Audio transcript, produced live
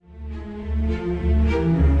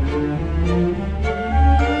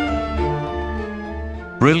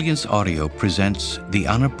Brilliance Audio presents the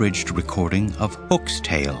unabridged recording of Hook's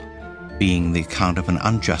Tale, being the account of an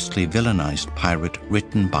unjustly villainized pirate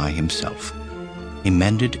written by himself,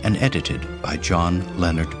 amended and edited by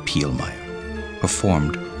Leonard Pielmeier,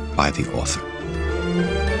 performed by the author.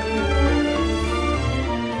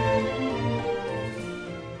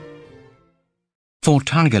 For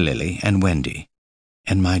Tiger Lily and Wendy,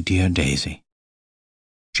 and my dear Daisy,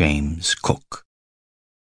 James Cook.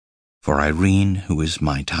 For Irene, who is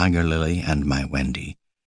my Tiger Lily and my Wendy,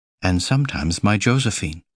 and sometimes my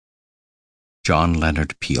Josephine. John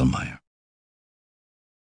Leonard Pielmeier.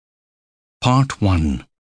 Part 1.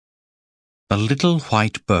 The Little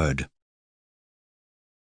White Bird.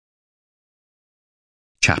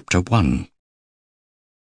 Chapter 1.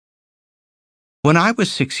 When I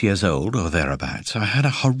was 6 years old, or thereabouts, I had a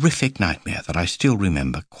horrific nightmare that I still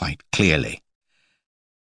remember quite clearly.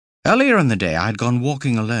 Earlier in the day, I had gone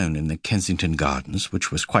walking alone in the Kensington Gardens,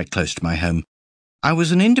 which was quite close to my home. I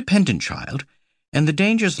was an independent child, and the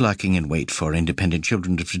dangers lurking in wait for independent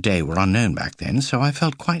children of today were unknown back then, so I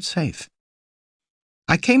felt quite safe.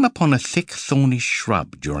 I came upon a thick, thorny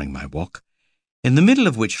shrub during my walk, in the middle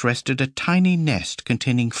of which rested a tiny nest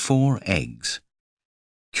containing 4 eggs.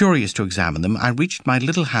 Curious to examine them, I reached my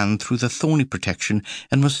little hand through the thorny protection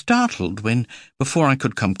and was startled when, before I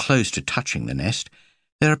could come close to touching the nest,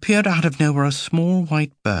 there appeared out of nowhere a small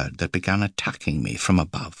white bird that began attacking me from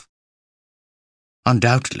above.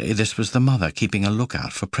 Undoubtedly, this was the mother keeping a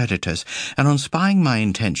lookout for predators, and on spying my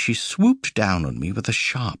intent, she swooped down on me with a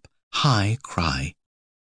sharp, high cry.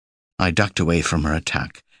 I ducked away from her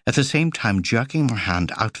attack, at the same time jerking my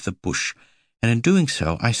hand out of the bush, and in doing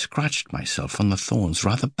so I scratched myself on the thorns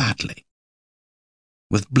rather badly.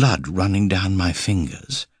 With blood running down my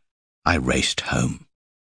fingers, I raced home.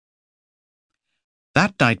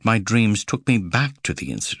 That night my dreams took me back to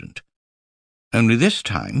the incident. Only this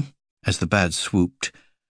time, as the bird swooped,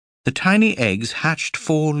 the tiny eggs hatched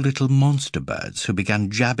 4 little monster birds who began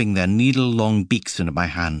jabbing their needle-long beaks into my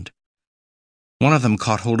hand. One of them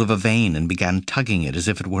caught hold of a vein and began tugging it as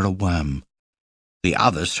if it were a worm. The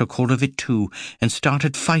others took hold of it too and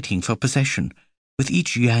started fighting for possession. With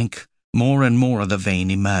each yank, more and more of the vein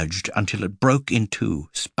emerged until it broke in 2,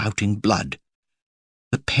 spouting blood.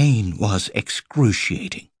 The pain was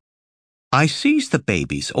excruciating. I seized the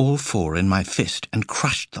babies, all 4, in my fist and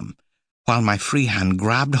crushed them, while my free hand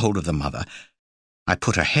grabbed hold of the mother. I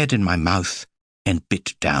put her head in my mouth and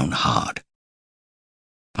bit down hard.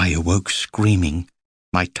 I awoke screaming,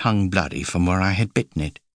 my tongue bloody from where I had bitten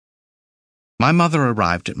it. My mother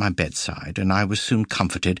arrived at my bedside, and I was soon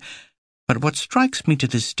comforted, but what strikes me to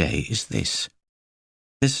this day is this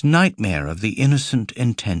nightmare of the innocent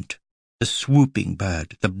intent, the swooping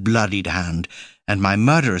bird, the bloodied hand, and my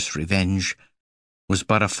murderous revenge was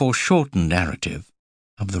but a foreshortened narrative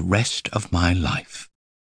of the rest of my life.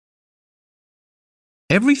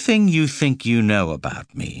 Everything you think you know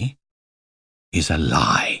about me is a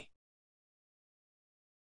lie.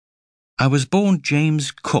 I was born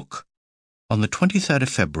James Cook on the 23rd of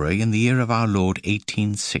February in the year of our Lord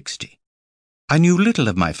 1860. I knew little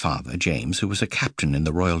of my father, James, who was a captain in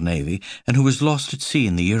the Royal Navy and who was lost at sea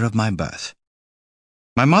in the year of my birth.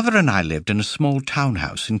 My mother and I lived in a small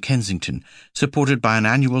townhouse in Kensington, supported by an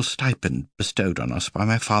annual stipend bestowed on us by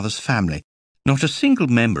my father's family, not a single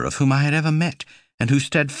member of whom I had ever met, and who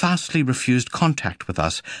steadfastly refused contact with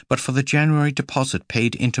us but for the January deposit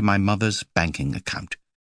paid into my mother's banking account.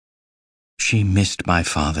 She missed my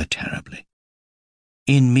father terribly.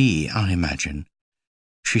 In me, I imagine,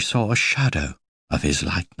 she saw a shadow of his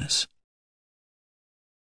likeness.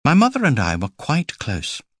 My mother and I were quite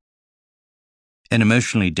close. An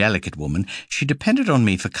emotionally delicate woman, she depended on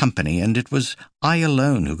me for company, and it was I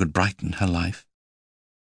alone who could brighten her life.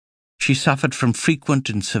 She suffered from frequent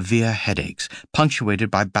and severe headaches,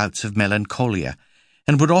 punctuated by bouts of melancholia,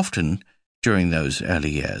 and would often, during those early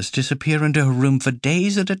years, disappear into her room for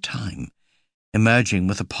days at a time, emerging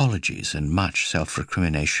with apologies and much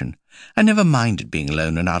self-recrimination. I never minded being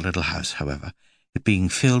alone in our little house, however, it being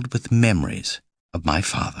filled with memories of my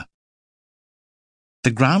father.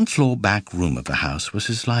 The ground-floor back room of the house was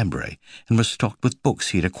his library, and was stocked with books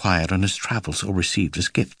he had acquired on his travels or received as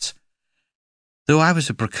gifts. Though I was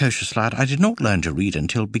a precocious lad, I did not learn to read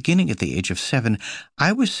until, beginning at the age of 7,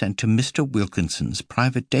 I was sent to Mr. Wilkinson's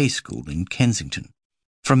private day school in Kensington.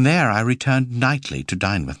 From there I returned nightly to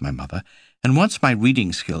dine with my mother, and once my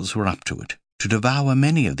reading skills were up to it, to devour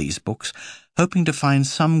many of these books, hoping to find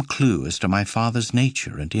some clue as to my father's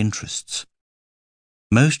nature and interests.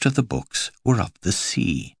 Most of the books were of the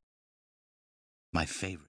sea. My favorite